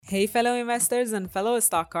Hey fellow investors and fellow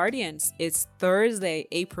stock guardians, it's Thursday,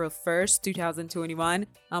 April 1st, 2021.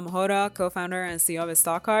 I'm Hoda, co-founder and CEO of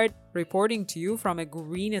StockCard, reporting to you from a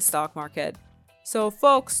green stock market. So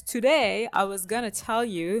folks, today I was gonna tell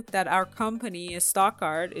you that our company,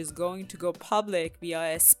 StockCard, is going to go public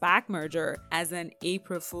via a SPAC merger as an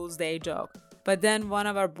April Fool's Day joke. But then one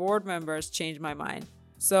of our board members changed my mind.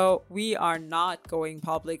 So we are not going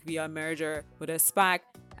public via merger with a SPAC,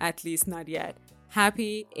 at least not yet.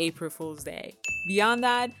 Happy April Fool's Day. Beyond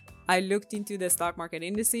that, I looked into the stock market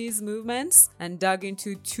indices movements and dug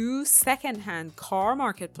into two second-hand car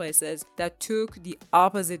marketplaces that took the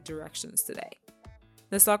opposite directions today.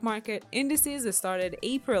 The stock market indices started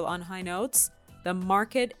April on high notes. The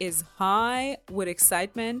market is high with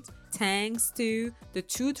excitement thanks to the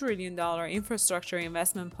 $2 trillion infrastructure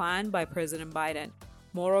investment plan by President Biden.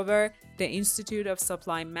 Moreover, the Institute of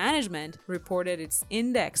Supply Management reported its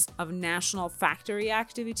index of national factory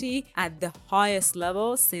activity at the highest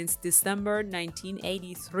level since December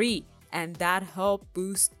 1983, and that helped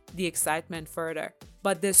boost the excitement further.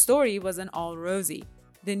 But the story wasn't all rosy.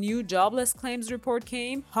 The new jobless claims report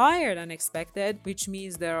came higher than expected, which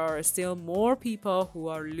means there are still more people who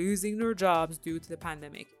are losing their jobs due to the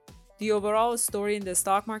pandemic. The overall story in the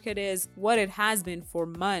stock market is what it has been for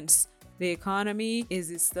months. The economy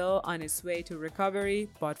is still on its way to recovery,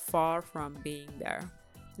 but far from being there.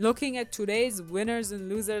 Looking at today's winners and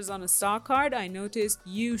losers on a StockCard, I noticed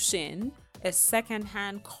Uxin, a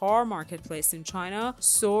second-hand car marketplace in China,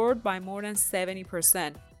 soared by more than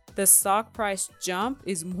 70%. The stock price jump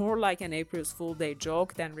is more like an April Fool's Day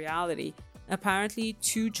joke than reality. Apparently,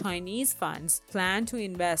 two Chinese funds plan to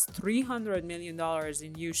invest $300 million in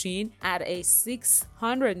Uxin at a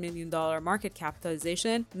 $600 million market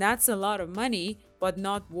capitalization. That's a lot of money, but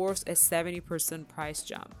not worth a 70% price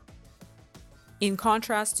jump. In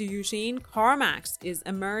contrast to Uxin, CarMax is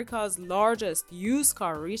America's largest used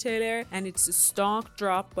car retailer and its stock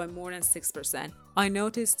dropped by more than 6%. I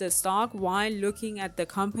noticed the stock while looking at the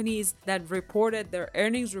companies that reported their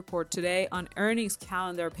earnings report today on earnings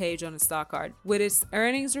calendar page on StockCard. With its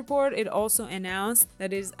earnings report, it also announced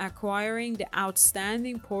that it is acquiring the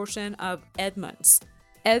outstanding portion of Edmunds.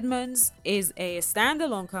 Edmunds is a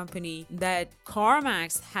standalone company that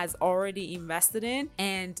CarMax has already invested in,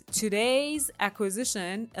 and today's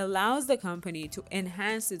acquisition allows the company to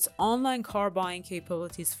enhance its online car buying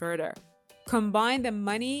capabilities further. Combine the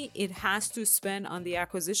money it has to spend on the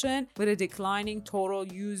acquisition with a declining total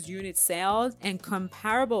used unit sales and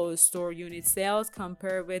comparable store unit sales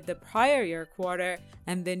compared with the prior year quarter,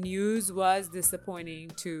 and the news was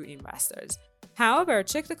disappointing to investors. However,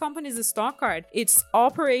 check the company's stock card. Its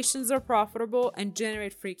operations are profitable and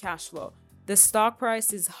generate free cash flow. The stock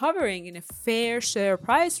price is hovering in a fair share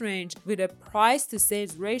price range with a price to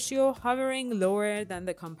sales ratio hovering lower than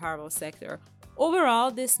the comparable sector. Overall,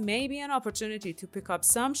 this may be an opportunity to pick up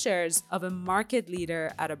some shares of a market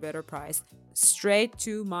leader at a better price. Straight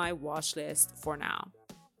to my watch list for now.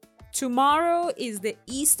 Tomorrow is the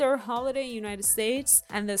Easter holiday in the United States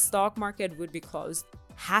and the stock market would be closed.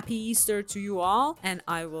 Happy Easter to you all, and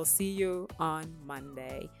I will see you on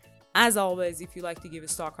Monday. As always, if you like to give a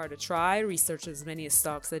StockCard a try, research as many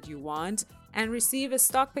stocks that you want, and receive a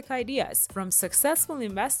stock pick ideas from successful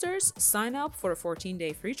investors, sign up for a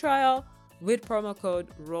 14-day free trial with promo code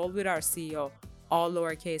ROLLWITHOURCEO, all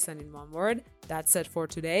lowercase and in one word. That's it for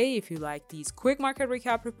today. If you like these quick market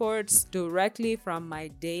recap reports directly from my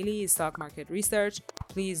daily stock market research,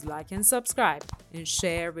 please like and subscribe and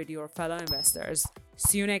share with your fellow investors.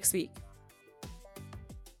 See you next week.